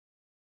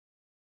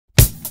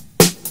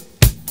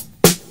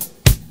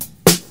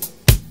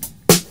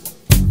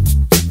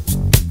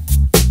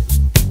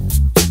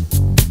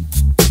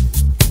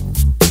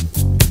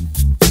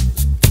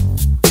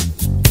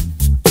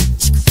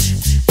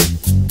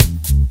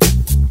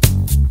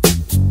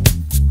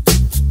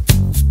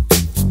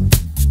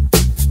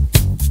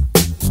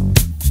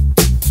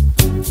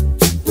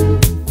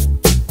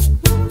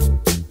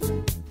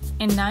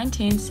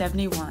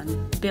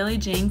1971, Billie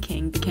Jean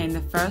King became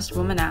the first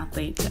woman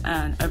athlete to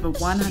earn over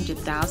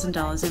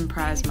 $100,000 in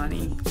prize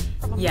money.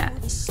 Yet,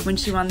 when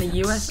she won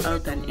the US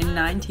Open in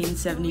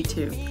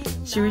 1972,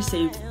 she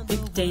received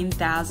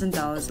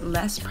 $15,000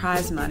 less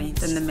prize money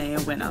than the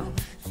male winner.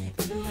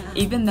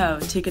 Even though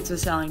tickets were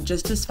selling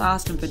just as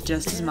fast and for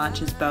just as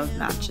much as both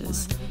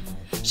matches.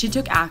 She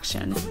took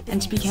action,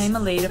 and she became a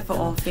leader for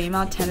all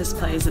female tennis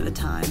players at the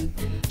time.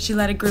 She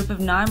led a group of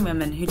 9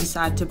 women who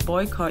decided to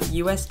boycott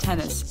US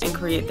tennis and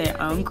create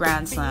their own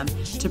Grand Slam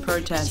to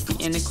protest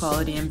the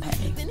inequality in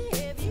pay.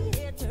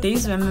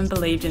 These women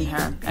believed in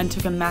her and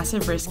took a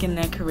massive risk in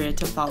their career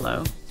to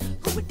follow.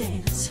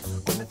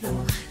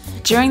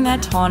 During their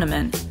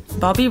tournament,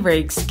 Bobby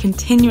Riggs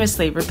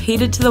continuously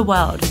repeated to the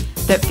world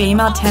that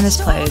female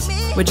tennis players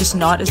were just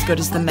not as good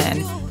as the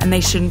men and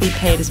they shouldn't be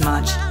paid as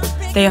much.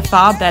 They are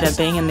far better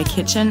being in the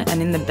kitchen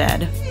and in the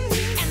bed.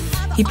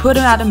 He put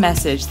out a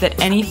message that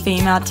any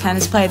female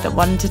tennis player that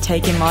wanted to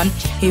take him on,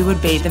 he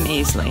would beat them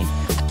easily.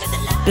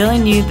 Billie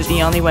knew that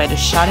the only way to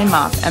shut him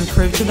up and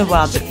prove to the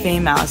world that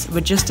females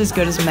were just as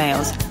good as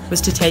males was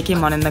to take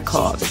him on in the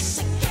court.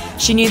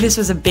 She knew this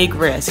was a big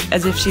risk,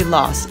 as if she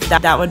lost,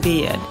 that would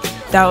be it.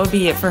 That would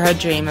be it for her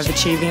dream of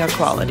achieving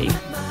equality.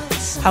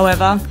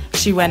 However,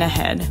 she went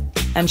ahead,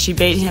 and she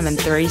beat him in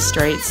 3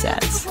 straight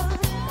sets.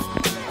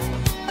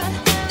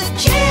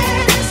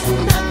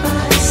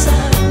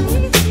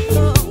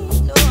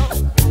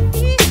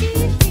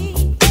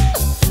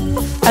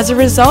 As a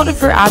result of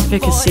her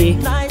advocacy,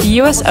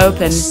 the US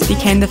Open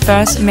became the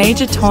first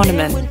major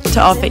tournament to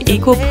offer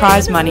equal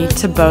prize money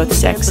to both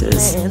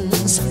sexes.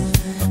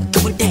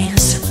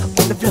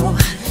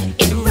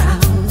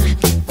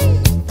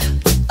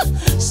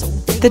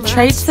 The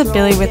traits that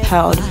Billie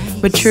withheld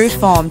were true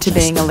form to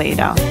being a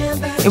leader.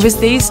 It was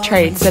these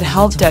traits that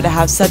helped her to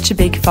have such a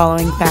big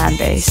following fan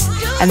base,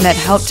 and that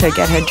helped her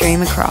get her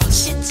dream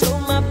across.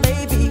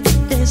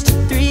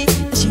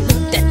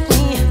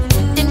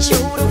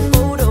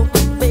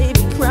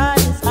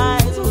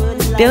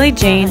 Billie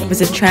Jean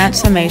was a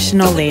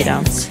transformational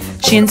leader.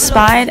 She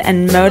inspired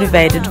and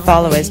motivated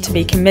followers to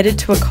be committed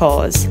to a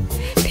cause.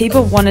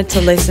 People wanted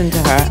to listen to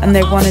her and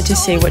they wanted to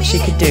see what she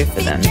could do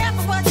for them.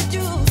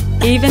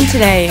 Even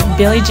today,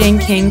 Billie Jean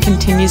King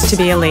continues to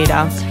be a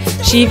leader.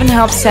 She even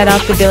helped set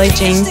up the Billie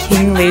Jean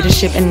King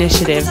Leadership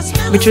Initiative,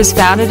 which was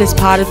founded as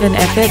part of an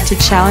effort to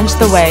challenge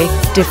the way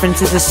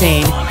differences are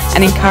seen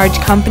and encourage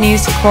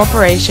companies,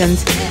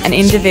 corporations, and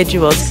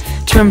individuals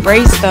to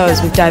embrace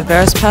those with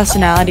diverse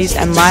personalities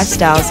and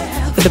lifestyles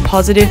for the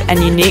positive and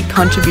unique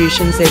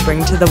contributions they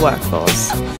bring to the workforce.